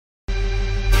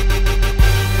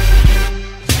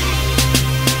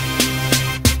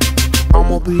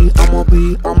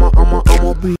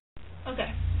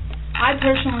Okay. I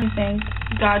personally think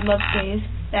God loves gays,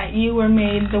 that you were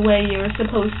made the way you were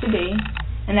supposed to be,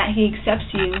 and that He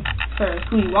accepts you for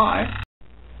who you are,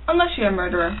 unless you're a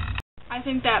murderer. I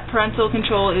think that Parental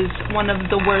Control is one of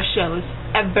the worst shows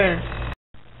ever,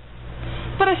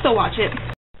 but I still watch it.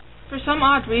 For some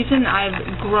odd reason, I've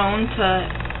grown to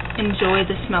enjoy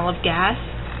the smell of gas.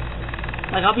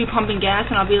 Like, I'll be pumping gas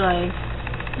and I'll be like,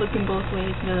 looking both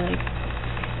ways and be like,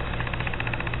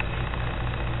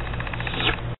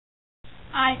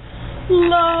 I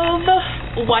love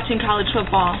watching college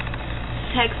football.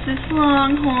 Texas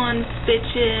Longhorns,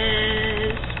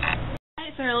 bitches.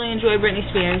 I thoroughly enjoy Britney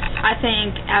Spears. I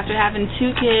think after having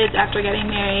 2 kids, after getting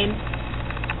married,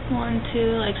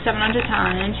 700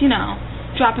 times, you know,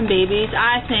 dropping babies,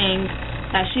 I think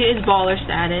that she is baller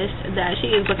status, that she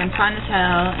is looking fine as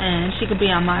hell, and she could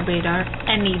be on my radar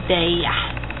any day.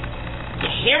 You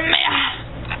hear me?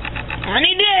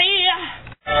 Any day.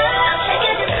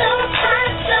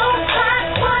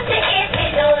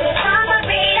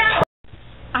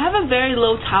 I have a very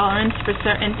low tolerance for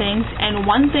certain things, and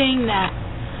one thing that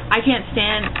I can't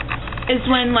stand is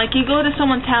when, like, you go to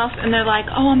someone's house and they're like,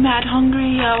 oh, I'm mad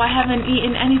hungry, I haven't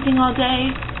eaten anything all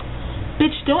day.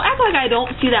 Bitch, don't act like I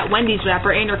don't see that Wendy's wrapper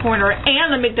in your corner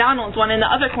and the McDonald's one in the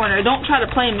other corner. Don't try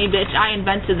to play me, bitch. I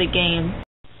invented the game.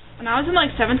 When I was in,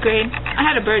 like, 7th grade, I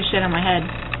had a bird shit on my head.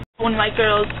 When white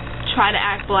girls try to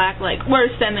act black, like,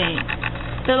 worse than me,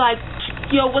 they're like,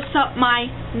 yo, what's up, my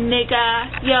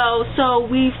nigga? Yo, so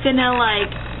we finna,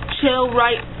 like, chill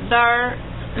right there.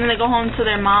 And then they go home to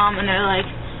their mom and they're like,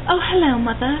 oh, hello,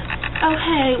 mother. Oh,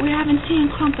 hey, we're having tea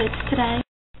and crumpets today.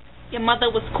 Your mother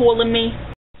was calling me.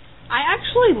 I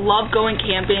actually love going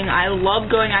camping. I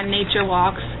love going on nature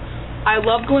walks. I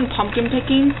love going pumpkin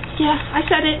picking. Yeah, I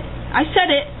said it. I said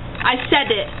it. I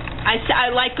said it.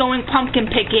 I like going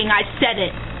pumpkin picking. I said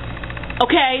it.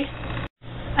 Okay?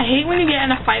 I hate when you get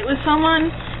in a fight with someone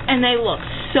and they look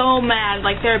so mad,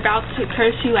 like they're about to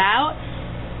curse you out,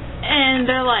 and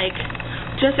they're like,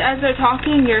 just as they're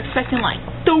talking, you're expecting like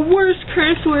the worst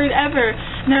curse word ever,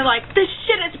 and they're like, this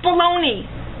shit is baloney.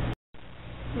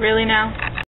 Really now?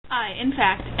 I, in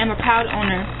fact, am a proud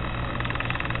owner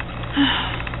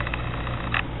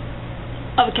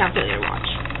of a calculator watch.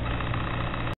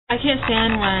 I can't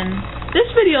stand when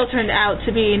this video turned out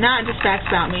to be not just facts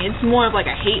about me, it's more of like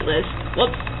a hate list.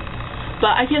 Whoops.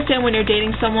 But I can't stand when you're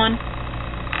dating someone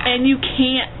and you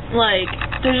can't, like,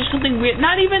 there's just something weird.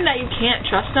 Not even that you can't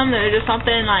trust them, there's just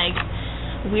something like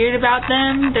weird about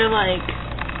them. They're like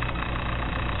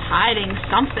hiding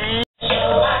something.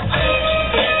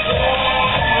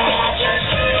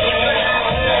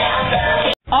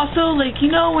 Also, like,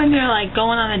 you know when you're like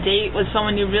going on a date with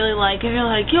someone you really like and you're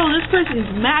like, yo, this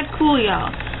person's mad cool, yo.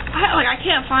 I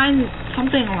can't find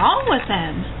something wrong with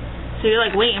them. So you're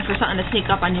like waiting for something to sneak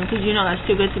up on you because you know that's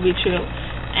too good to be true.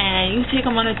 And you take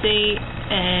them on a date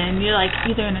and you're like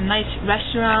either in a nice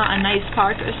restaurant, a nice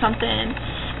park or something,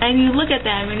 and you look at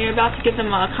them and you're about to give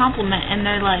them a compliment and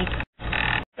they're like,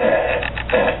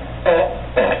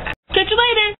 catch you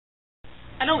later.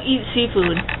 I don't eat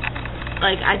seafood.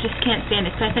 Like, I just can't stand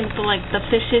it because I think the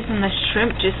fishes and the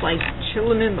shrimp just like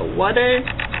chilling in the water,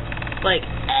 like,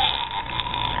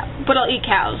 but I'll eat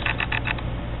cows.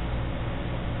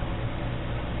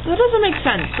 So it doesn't make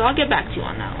sense, so I'll get back to you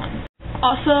on that one.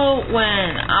 Also,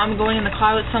 when I'm going in the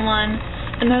car with someone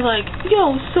and they're like,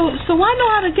 yo, so I know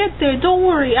how to get there, don't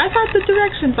worry, I got the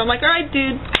directions. I'm like, alright,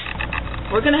 dude,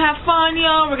 we're gonna have fun,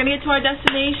 yo, we're gonna get to our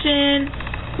destination.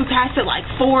 We passed it like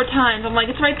 4 times. I'm like,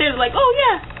 it's right there. They're like, oh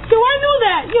yeah, yo, I know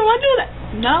that, yo, I knew that.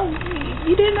 No,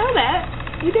 you didn't know that.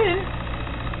 You didn't.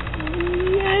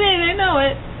 Yeah, I didn't know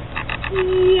it.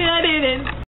 Yeah, I didn't.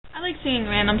 I like singing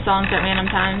random songs at random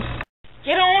times.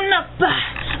 Get on up,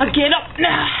 get up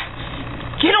now.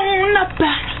 Get on up,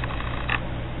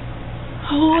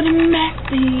 holding back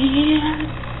the years,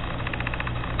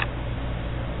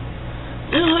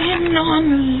 doing on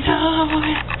the love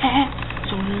had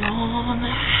so long.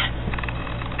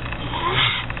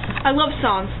 I love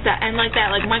songs that end like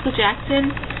that, like Michael Jackson.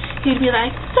 He'd be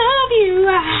like, love you.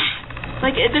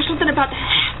 Like, there's something about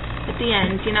that at the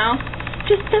end, you know?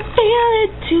 Just to feel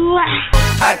it too.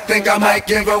 I think I might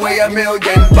give away $1 million.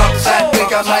 I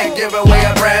think I might give away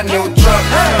a brand new truck.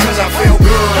 Cause I feel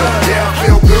good, yeah, I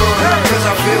feel good. Cause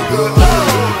I feel good.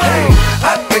 Hey,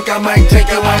 I think I might take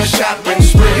you on a shopping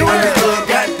spree. In the club,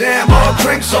 goddamn, all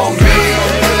drinks on me.